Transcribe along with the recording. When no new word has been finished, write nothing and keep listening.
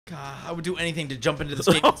God, I would do anything to jump into this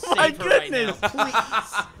game and Oh my save her right now.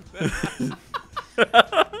 Please.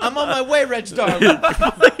 I'm on my way, Reg Darling.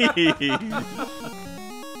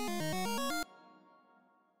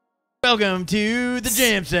 Welcome to the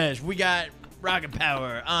Jam Sesh. We got Rocket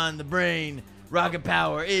Power on the brain. Rocket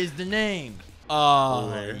Power is the name.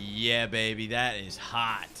 Oh, yeah, baby. That is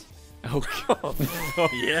hot. Okay.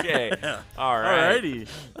 Yeah. All right. Alrighty.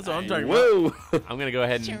 That's what I'm talking Whoa. I'm going to go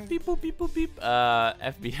ahead and beep, boop, beep, boop, beep.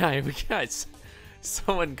 FBI, we got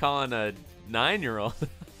someone calling a 9-year-old.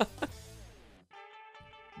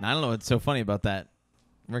 I don't know what's so funny about that.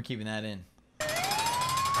 We're keeping that in.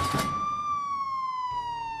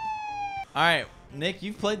 All right, Nick,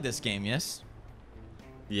 you've played this game, yes?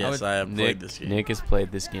 Yes, I have played this game. Nick has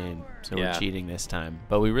played this game, so Yeah. we're cheating this time.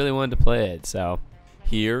 But we really wanted to play it, so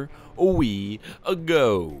here we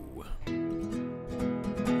go.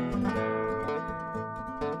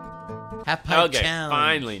 Half pipe Okay, challenge.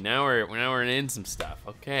 finally. Now we're in some stuff.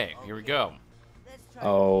 Okay, here we go.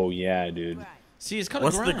 Oh yeah, dude. See, it's called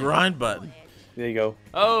What's a the grind. grind button? There you go.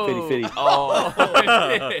 Oh. Fitty, fitty. Oh.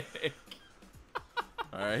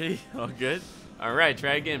 Alrighty. All good. All right,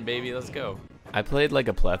 try again, baby. Let's go. I played like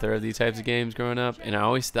a plethora of these types of games growing up, and I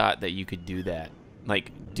always thought that you could do that.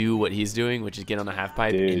 Like, do what he's doing, which is get on the half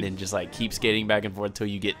pipe Dude. and then just like keep skating back and forth until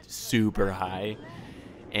you get super high.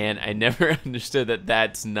 And I never understood that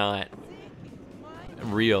that's not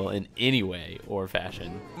real in any way or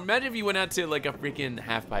fashion. Imagine if you went out to like a freaking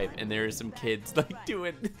half pipe and there were some kids like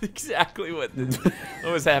doing exactly what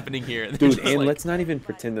was happening here. And Dude, and let's not even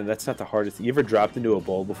pretend that that's not the hardest. You ever dropped into a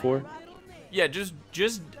bowl before? yeah, just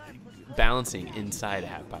balancing inside a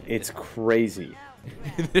half pipe. It's crazy.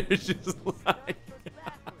 They're just like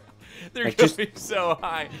they're Like, going just- so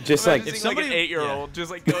high. just Imagine like- seeing, If somebody- like an 8-year-old just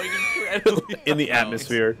like going incredibly In the high.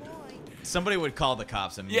 atmosphere. Somebody would call the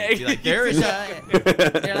cops and Yeah, be like, "There is a."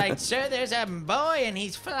 They're like, "Sir, there's a boy and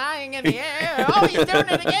he's flying in the air. Oh, he's doing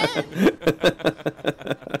it again.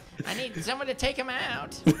 I need someone to take him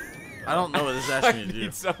out." I don't know what this I asks me to do.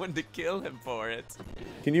 need someone to kill him for it.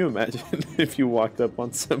 Can you imagine if you walked up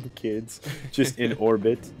on some kids just in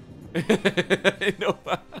orbit? No.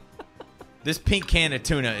 This pink can of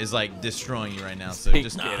tuna is like destroying you right now. So Pink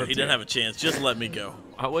just can. Nah, he doesn't have a chance. Just let me go.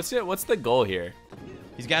 What's the goal here?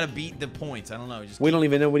 he's got to beat the points. I don't know. Just We don't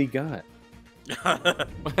even know what he got.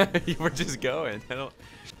 You were just going. I don't.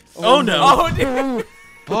 Oh no! Oh, dude.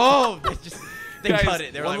 Oh, they Guys, cut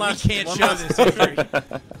it. They're one like, last- we can't one show last-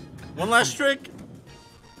 this. One last trick.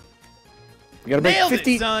 You gotta break Nailed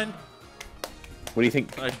 50. it, son. What do you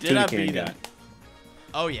think? I did Tuna not can beat got? him.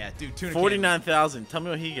 Oh yeah, dude. Tuna. 49,000. Tell me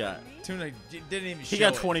what he got. Tuna didn't even show He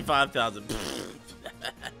got it. 25,000.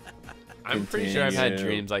 I'm pretty sure I've had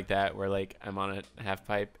Continue. dreams like that where like I'm on a half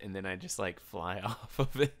pipe and then I just like fly off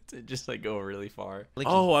of it and just like go really far.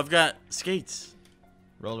 Oh, I've got skates.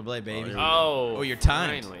 Rollerblade, baby. Oh, Oh, you're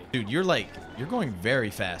timed. finally. Dude, you're going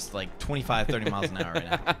very fast, like 25, 30 miles an hour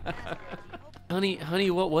right now.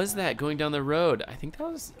 Honey, what was that going down the road? I think that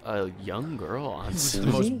was a young girl on. This is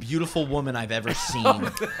the most beautiful woman I've ever seen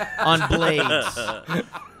on blades.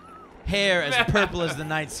 Hair as purple as the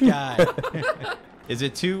night sky. Is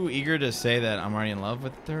it too eager to say that I'm already in love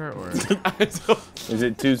with her, or Is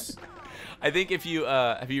it too? I think if you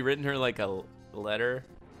have you written her like a letter?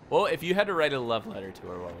 Well, if you had to write a love letter to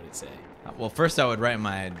her, what would it say? well, first I would write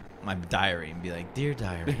my diary and be like, "Dear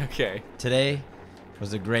diary, Okay. today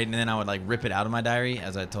was a great," and then I would like rip it out of my diary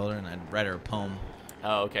as I told her, and I'd write her a poem.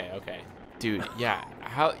 Oh, okay. Dude, yeah.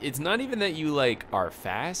 How it's not even that you like are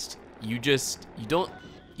fast. You don't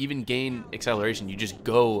even gain acceleration. You just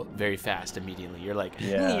go very fast immediately. You're like,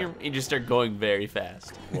 Yeah. you just start going very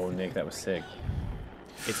fast. Whoa, Nick, that was sick.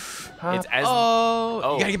 It's as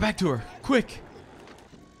Oh, you gotta get back to her, quick.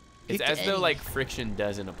 it's get to as though Eddie. like friction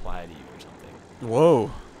doesn't apply to you or something.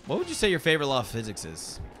 Whoa. What would you say your favorite law of physics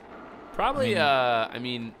is? Probably I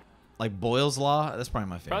mean Like Boyle's law? That's probably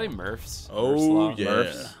my favorite. probably Murph's. Oh, Murph's law. yeah.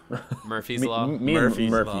 Murph's. Murphy's Me, law. me and Murphy's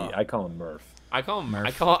Murphy. Law. I call him Murph, I call him Murph.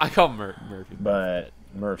 I call Murphy. but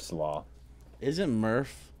Murph's law. Isn't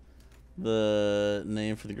Murph the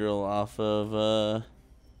name for the girl off of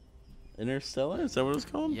Interstellar? Is that what it's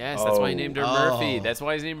called? Yes, that's why he named her Oh. Murphy. That's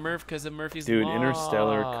why he's named Murph, because of Murphy's Dude, Law.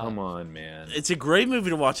 Interstellar, come on, man. It's a great movie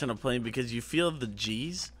to watch on a plane because you feel the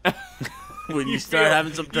G's when you start feel-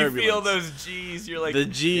 having some turbulence. You feel those G's. You're like the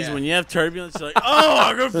G's Yeah. when you have turbulence. You're like, oh,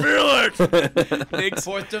 I can feel it. Nick's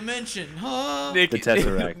Fourth dimension, huh? Nick, The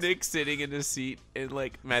Tesseract. Nick sitting in his seat and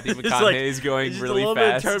like Matthew It's McConaughey is it's going just really a little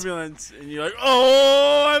fast. bit of turbulence, and you're like,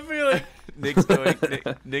 oh, I feel it.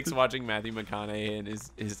 Nick's watching Matthew McConaughey in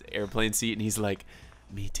his airplane seat, and he's like,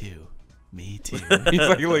 "Me too, me too." He's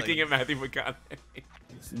like looking at Matthew McConaughey.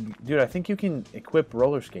 Dude, I think you can equip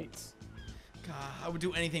roller skates. God, I would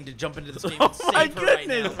do anything to jump into this game and save my her right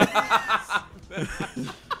goodness. now.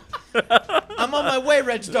 I'm on my way,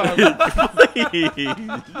 Reg darling. Please.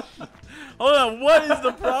 Hold on, what is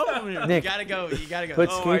the problem here? You Nick, gotta go. You gotta go. put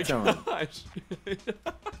Oh my skates on. gosh.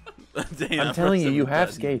 Dang, I'm I telling pressed you, you every have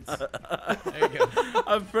button. skates. There you go.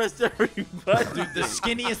 I've pressed every button. Dude, the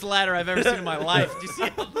skinniest ladder I've ever seen in my life. Do you see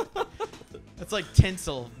it? That's like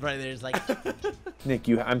tinsel right there. It's like, Nick,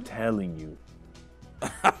 I'm telling you.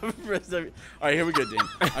 I've pressed every... All right, here we go, Dan.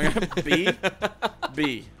 I'm going to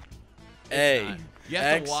B, A, not. You have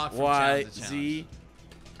to X, walk from Y, challenge to challenge. Z,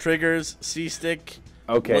 triggers, C stick.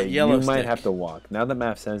 Okay, What, yellow you might stick? have to walk. Now the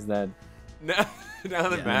map says that. Now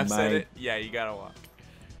the Yeah. map said My- it. Yeah, you gotta walk.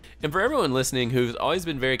 And for everyone listening who's always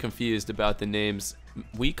been very confused about the names,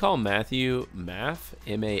 we call Matthew Math,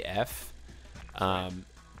 M-A-F.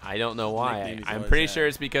 I don't know why. Nickname he's I'm always pretty had. sure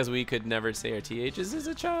it's because we could never say our THs as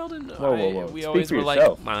a child, and Whoa, whoa, whoa. we Speak always for were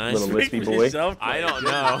yourself, like, mine. little Speak lispy for boy. yourself, I don't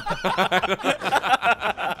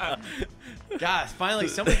know. gosh, finally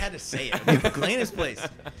somebody had to say it. Okay, clean his place.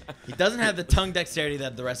 He doesn't have the tongue dexterity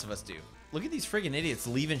that the rest of us do. Look at these friggin' idiots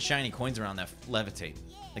leaving shiny coins around that levitate.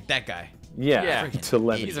 Like that guy. Yeah, Yeah. to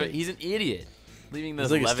levitate. He's an idiot. Leaving those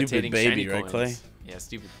He's like a stupid levitating baby, shiny right, coins. Clay? Yeah,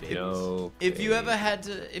 stupid babies. Yo, If you ever had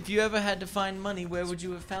to find money, where would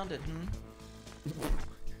you have found it?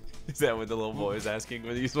 Is that what the little boy was asking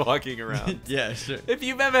when he's walking around? Yeah, sure. If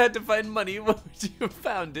you've ever had to find money, where would you have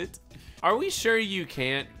found it? Are we sure you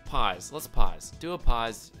can't pause? Let's pause. Do a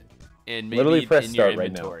pause, and maybe Literally press in your start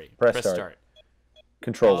right now. inventory. Press start.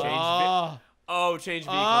 Controller. Oh. Oh, change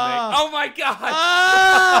vehicle Ah. make. Oh my god!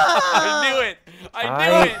 Ah. I knew it. I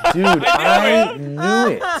knew it. Dude, I I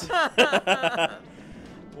knew it.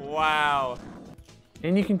 Wow.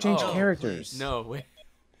 And you can change Oh, characters. No, wait.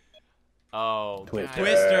 Oh, Twister. God.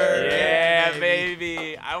 Twister. Yeah, baby.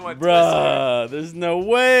 baby. I want Bruh, there's no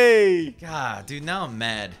way. God, dude, now I'm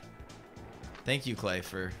mad. Thank you, Clay,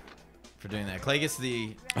 for doing that. Clay gets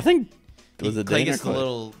the I think was it Clay Dane or gets the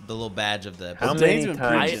Clay? little badge of the. How Dane's many been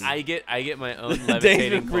times? preaching. I get my own Dane's levitating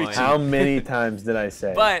been coin. preaching. How many times did I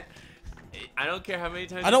say? But I don't care how many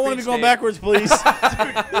times. I don't want to be going backwards, please.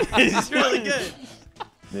 It's really good.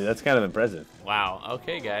 Dude, that's kind of impressive. Wow.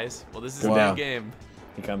 Okay, guys. Well, this is Wow. a big game.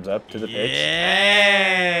 He comes up to the pitch.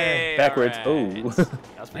 Hey, Backwards. all right. Ooh. That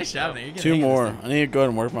was pretty Nice job, dope. man. You're getting Two the hang of more. this I need to go ahead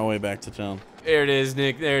and work my way back to town. There it is,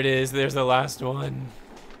 Nick. There it is. There's the last one.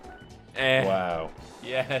 Thing. Wow.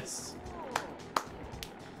 Yes.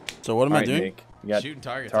 So what am All I right, doing? Nick. You got Shooting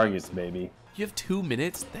targets. targets, baby. You have 2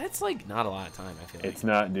 minutes. That's like not a lot of time. I feel like. It's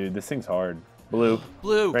not, dude. This thing's hard. Blue.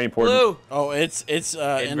 Blue. Very important. Blue. Oh, it's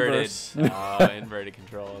Inverted. inverse. Inverted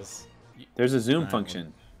controls. There's a zoom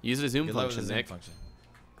function. Use the zoom Good luck with function, the zoom Nick. function.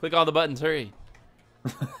 Click all the buttons. Hurry.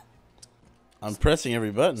 I'm pressing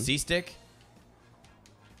every button. C stick.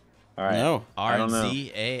 All right. No. R I don't know.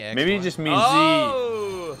 Z A X. Maybe it Y. just means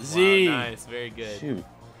Oh! Z. Wow, nice. Very good. Shoot.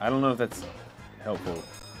 I don't know if that's helpful.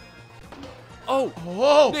 Oh,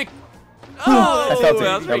 Whoa! Nick. I Oh, felt it. that was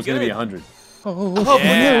That was very going to be good. 100. Oh,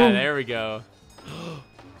 Yeah, no. there we go.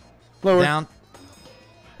 Lower. Down.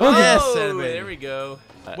 Oh, Yes, baby. there we go.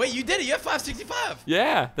 Wait, you did it. You have 565.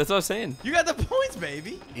 Yeah, that's what I was saying. You got the points,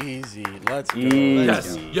 baby. Easy. Let's go. Easy.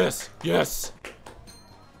 Let's go. Yes, yes.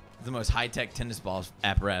 The most high-tech tennis ball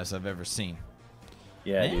apparatus I've ever seen.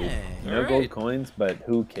 Yeah, dude. Hey, No alright. gold coins, but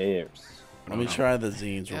who cares? Let me try the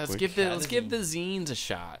zines real Yeah, let's quick. give the zines a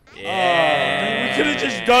shot. We could have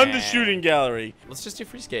just done the shooting gallery. Let's just do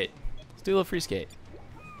free skate. Let's do a little free skate.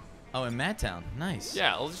 Oh, in Madtown. Nice.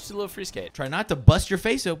 Yeah, let's just do a little free skate. Try not to bust your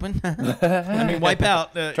face open. I mean, wipe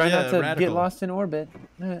out. Try yeah, not to radical. get lost in orbit.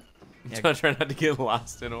 Try not to get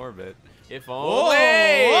lost in orbit. If Whoa,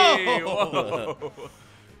 only. whoa. Whoa.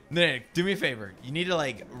 Nick, do me a favor. You need to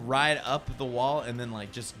like ride up the wall and then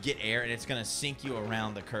like just get air, and it's gonna sink you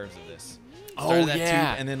around the curves of this. Start Oh, at that yeah.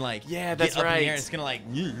 tube, and then like Yeah, get that's up in the right. air, and it's gonna like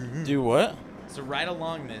Do what? so right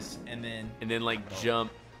along this, and then And then like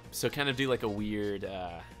jump. So kind of do like a weird.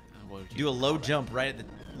 What would you do a low call that? jump right at the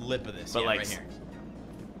lip of this. But yeah, like right here.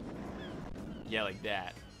 Yeah, like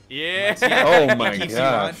that. Yeah. Oh my Keeps you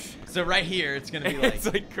on. gosh. So right here, it's gonna be like it's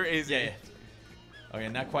like crazy. yeah, yeah. Okay,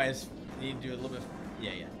 not quite as. You need to do a little bit.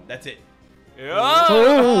 Yeah, yeah. That's it.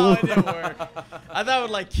 Oh, it didn't work. I thought it would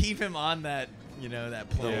like keep him on that, you know, that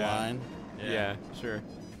The plane. line. yeah, sure.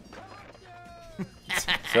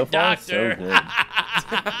 So far, so Doctor.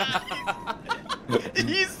 good.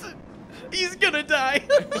 he's gonna die.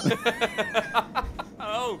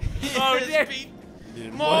 Oh, His Nick. feet.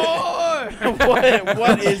 Dude, More.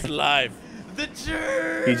 what is life? The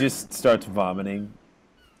jerk. He just starts vomiting.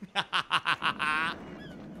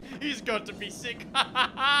 He's got to be sick.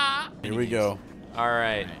 Here we go. All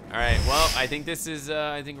right. Well, I think this is.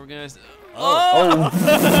 I think we're gonna. Oh.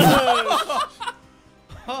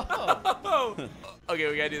 Okay,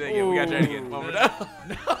 we gotta do that again. We gotta try it again. One more time.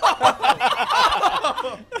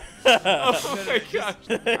 Oh my gosh.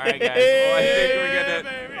 All right, guys. Well, I think we're gonna.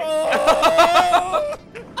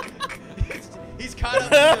 He's caught up to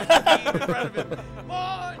the in front of him.